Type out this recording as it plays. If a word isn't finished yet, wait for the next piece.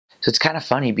So it's kind of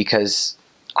funny because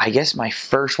I guess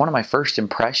one of my first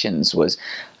impressions was,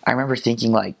 I remember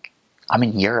thinking like, I'm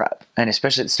in Europe, and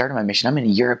especially at the start of my mission, I'm in a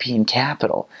European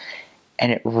capital.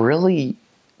 And it really,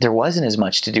 there wasn't as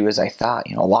much to do as I thought.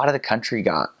 You know, a lot of the country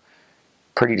got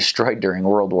pretty destroyed during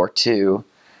World War II,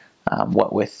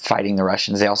 what with fighting the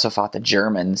Russians. They also fought the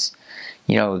Germans.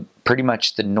 You know, pretty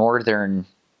much the northern,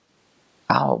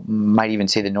 I might even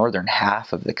say the northern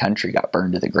half of the country got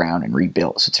burned to the ground and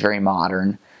rebuilt. So it's very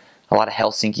modern. A lot of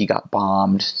Helsinki got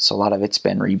bombed, so a lot of it's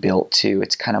been rebuilt too.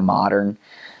 It's kind of modern.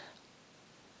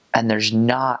 And it's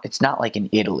not like in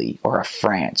Italy or a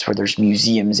France where there's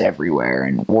museums everywhere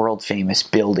and world famous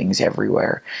buildings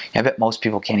everywhere. I bet most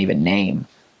people can't even name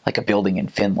like a building in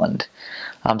Finland.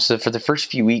 So for the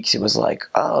first few weeks, it was like,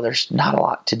 oh, there's not a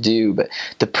lot to do. But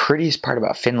the prettiest part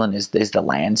about Finland is the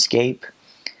landscape,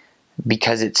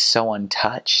 because it's so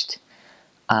untouched.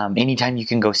 Anytime you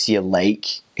can go see a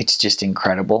lake, it's just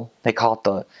incredible. They call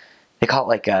it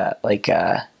like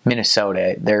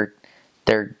Minnesota.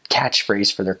 Their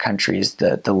catchphrase for their country is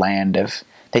the land of,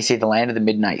 they say the land of the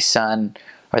midnight sun,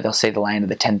 or they'll say the land of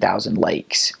the 10,000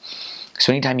 lakes.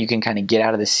 So anytime you can kind of get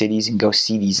out of the cities and go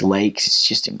see these lakes, it's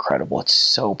just incredible. It's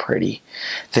so pretty.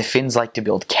 The Finns like to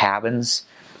build cabins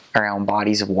around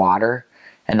bodies of water,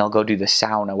 and they'll go do the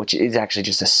sauna, which is actually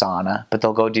just a sauna, but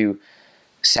they'll go do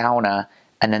sauna,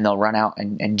 and then they'll run out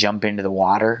and jump into the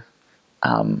water.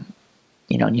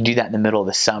 You know, and you do that in the middle of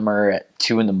the summer at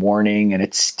 2 in the morning, and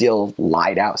it's still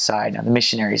light outside. Now, the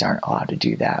missionaries aren't allowed to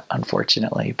do that,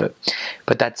 unfortunately, but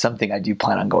that's something I do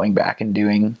plan on going back and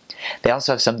doing. They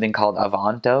also have something called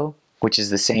Avanto, which is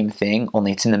the same thing,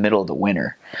 only it's in the middle of the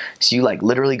winter. So you like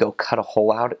literally go cut a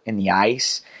hole out in the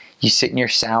ice, you sit in your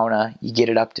sauna, you get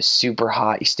it up to super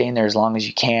hot, you stay in there as long as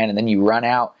you can, and then you run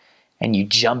out and you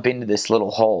jump into this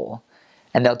little hole.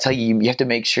 And they'll tell you have to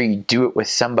make sure you do it with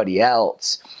somebody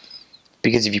else,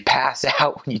 because if you pass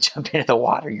out when you jump into the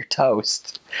water, you're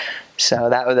toast. So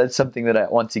that's something that I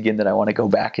want to go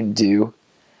back and do.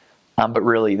 But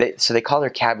really, they call their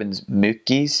cabins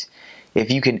mukkis. If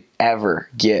you can ever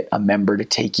get a member to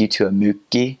take you to a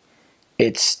mukki,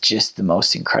 it's just the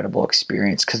most incredible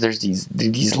experience, because there's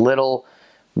these little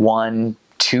 1-2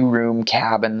 room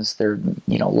cabins. They're,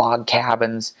 you know, log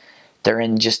cabins. They're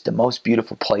in just the most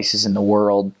beautiful places in the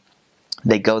world.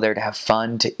 They go there to have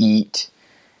fun, to eat,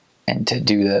 and to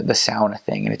do the sauna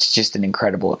thing, and it's just an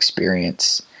incredible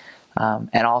experience.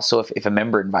 And also, if a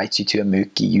member invites you to a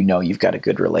mukki, you know you've got a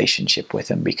good relationship with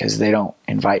them, because they don't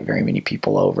invite very many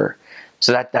people over.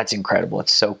 So that's incredible.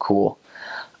 It's so cool.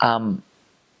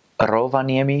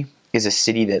 Rovaniemi is a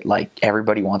city that like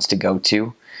everybody wants to go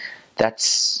to.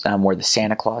 That's where the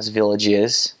Santa Claus village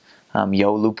is.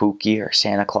 Joulupuki, or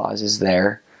Santa Claus, is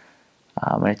there.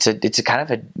 And it's a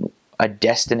kind of a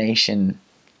destination,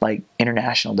 like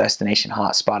international destination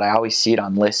hotspot. I always see it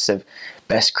on lists of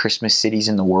best Christmas cities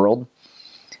in the world.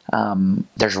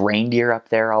 There's reindeer up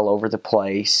there all over the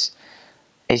place.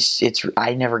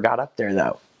 I never got up there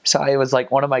though. So it was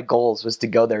like one of my goals was to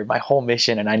go there my whole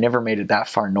mission, and I never made it that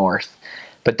far north.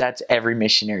 But that's every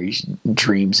missionary's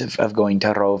dreams of going to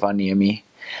Rovaniemi.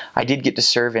 I did get to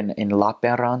serve in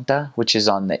Lappeenranta, which is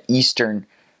on the eastern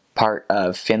part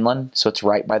of Finland, so it's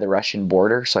right by the Russian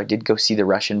border. So I did go see the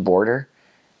Russian border,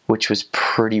 which was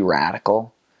pretty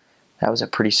radical. That was a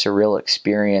pretty surreal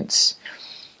experience.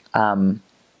 And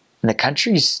the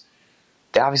countries,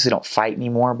 they obviously don't fight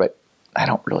anymore, but I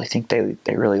don't really think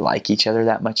they really like each other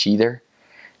that much either.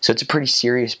 So it's a pretty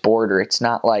serious border. It's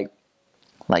not like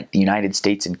the United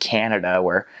States and Canada,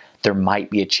 where there might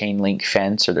be a chain link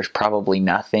fence or there's probably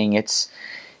nothing. It's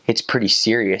pretty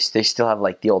serious. They still have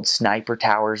like the old sniper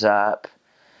towers up.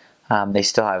 They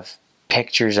still have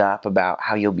pictures up about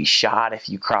how you'll be shot if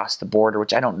you cross the border,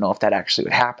 which I don't know if that actually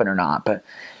would happen or not, but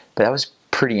that was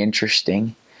pretty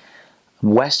interesting.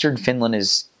 Western Finland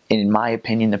is, in my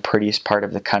opinion, the prettiest part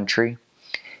of the country.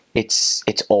 It's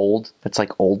old. It's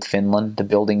like old Finland. The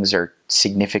buildings are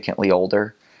significantly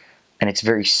older, and it's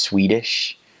very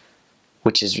Swedish,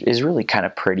 which is really kind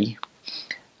of pretty.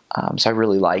 So I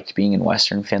really like being in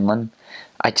Western Finland.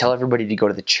 I tell everybody to go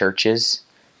to the churches,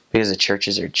 because the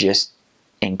churches are just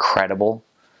incredible.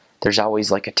 There's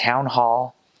always like a town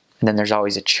hall, and then there's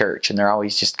always a church, and they're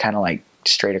always just kind of like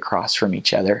straight across from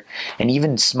each other. And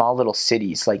even small little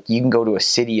cities, like you can go to a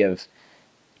city of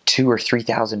 2,000 or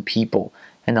 3,000 people,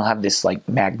 and they'll have this like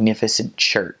magnificent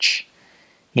church,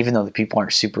 even though the people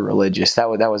aren't super religious. That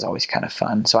was always kind of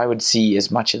fun. So I would see as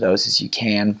much of those as you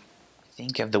can. I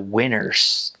think of the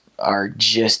winters are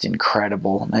just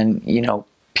incredible. And, you know,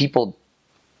 people,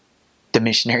 the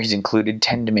missionaries included,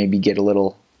 tend to maybe get a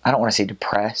little I don't want to say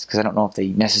depressed, because I don't know if they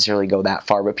necessarily go that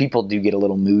far, but people do get a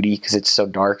little moody because it's so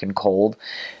dark and cold.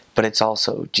 But it's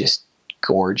also just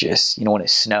gorgeous, you know, when it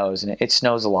snows, and it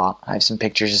snows a lot. I have some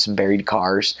pictures of some buried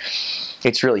cars.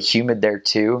 It's really humid there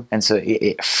too, and so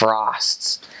it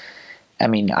frosts. I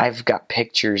mean, I've got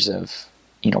pictures of,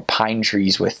 you know, pine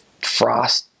trees with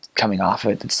frost coming off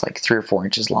of it that's like 3 or 4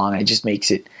 inches long. It just makes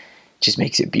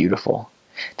it beautiful.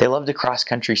 They love to cross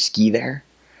country ski there.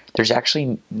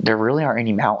 There really aren't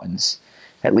any mountains,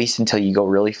 at least until you go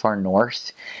really far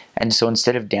north. And so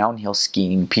instead of downhill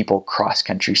skiing, people cross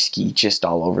country ski just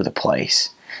all over the place.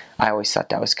 I always thought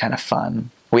that was kind of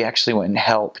fun. We actually went and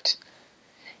helped.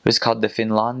 It was called the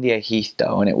Finlandia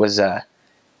Hiihto, and it was a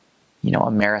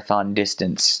marathon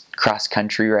distance cross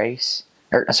country race.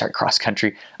 Cross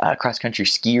country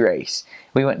ski race.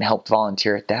 We went and helped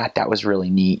volunteer at that. That was really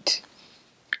neat.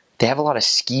 They have a lot of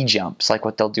ski jumps, like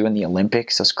what they'll do in the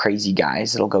Olympics, those crazy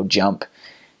guys that'll go jump,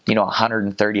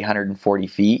 130, 140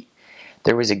 feet.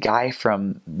 There was a guy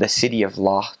from the city of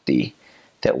Lahti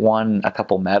that won a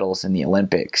couple medals in the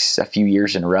Olympics a few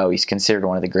years in a row. He's considered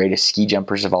one of the greatest ski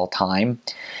jumpers of all time.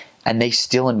 And they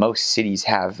still in most cities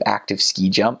have active ski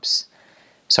jumps.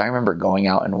 So I remember going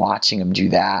out and watching him do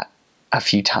that a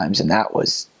few times, and that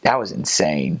was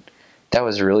insane. That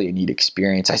was really a neat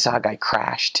experience. I saw a guy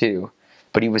crash too,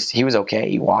 but he was okay.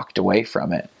 He walked away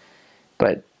from it.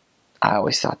 But I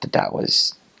always thought that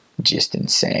was just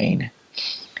insane.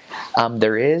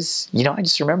 There is, I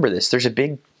just remember this. There's a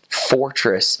big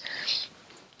fortress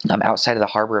outside of the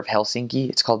harbor of Helsinki.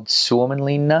 It's called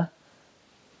Suomenlinna,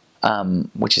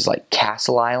 which is like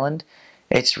Castle Island.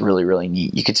 It's really, really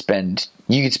neat. You could spend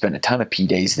a ton of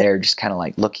days there, just kind of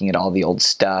like looking at all the old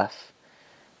stuff.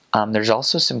 There's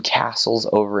also some castles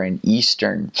over in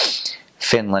eastern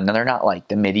Finland, and they're not like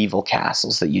the medieval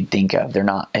castles that you'd think of. They're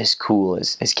not as cool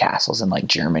as castles in like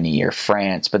Germany or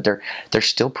France, but they're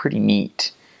still pretty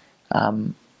neat.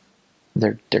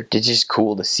 They're just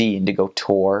cool to see and to go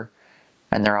tour,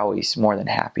 and they're always more than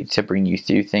happy to bring you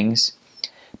through things.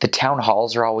 The town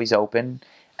halls are always open,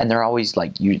 and they're always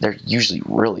they're usually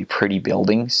really pretty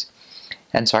buildings.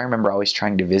 And so I remember always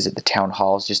trying to visit the town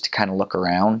halls just to kind of look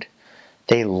around.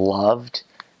 They loved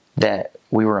that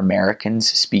we were Americans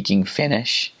speaking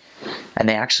Finnish, and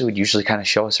they actually would usually kind of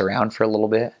show us around for a little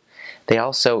bit. They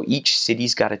also, each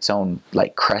city's got its own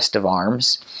like crest of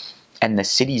arms, and the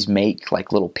cities make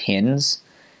like little pins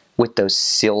with those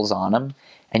sills on them,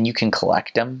 and you can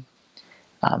collect them.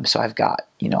 So I've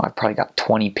probably got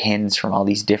 20 pins from all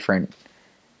these different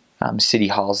city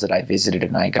halls that I visited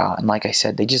and and like I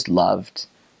said, they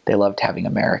loved having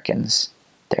Americans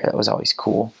there. That was always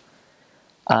cool.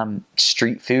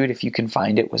 Street food, if you can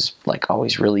find it, was like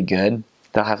always really good.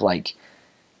 They'll have like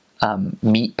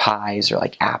meat pies or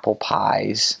like apple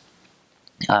pies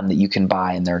that you can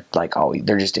buy, and they're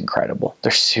just incredible.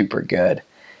 They're super good.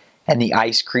 And the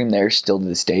ice cream there still to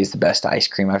this day is the best ice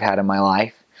cream I've had in my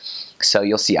life. So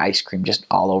you'll see ice cream just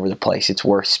all over the place. It's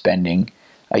worth spending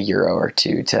 €1 or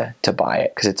 €2 to buy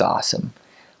it because it's awesome.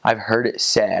 I've heard it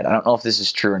said, I don't know if this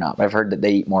is true or not, but I've heard that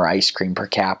they eat more ice cream per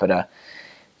capita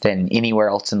than anywhere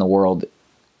else in the world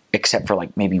except for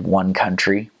like maybe one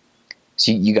country.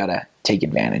 So you got to take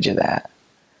advantage of that.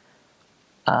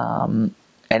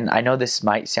 And I know this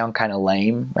might sound kind of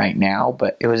lame right now,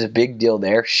 but it was a big deal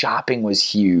there. Shopping was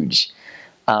huge.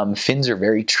 Finns are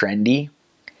very trendy,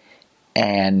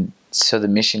 and so the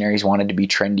missionaries wanted to be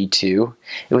trendy too.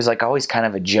 It was like always kind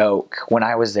of a joke, when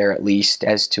I was there at least,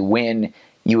 as to when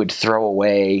you would throw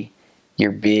away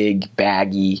your big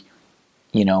baggy,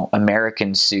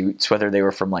 American suits, whether they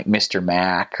were from like Mr.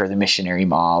 Mac or the Missionary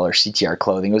Mall or CTR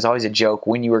Clothing. It was always a joke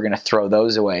when you were going to throw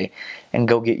those away and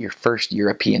go get your first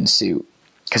European suit,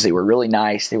 because they were really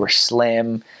nice, they were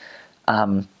slim,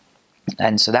 and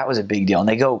so that was a big deal. And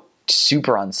they go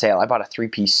super on sale. I bought a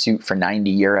 3-piece suit for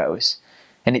 €90,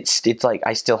 and it's like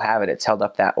I still have it. It's held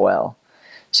up that well.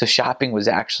 So shopping was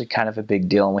actually kind of a big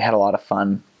deal, and we had a lot of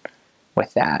fun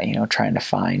with that, trying to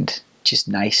find just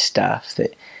nice stuff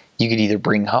that you could either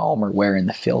bring home or wear in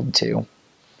the field too.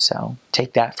 So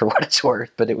take that for what it's worth,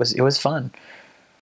 but it was fun.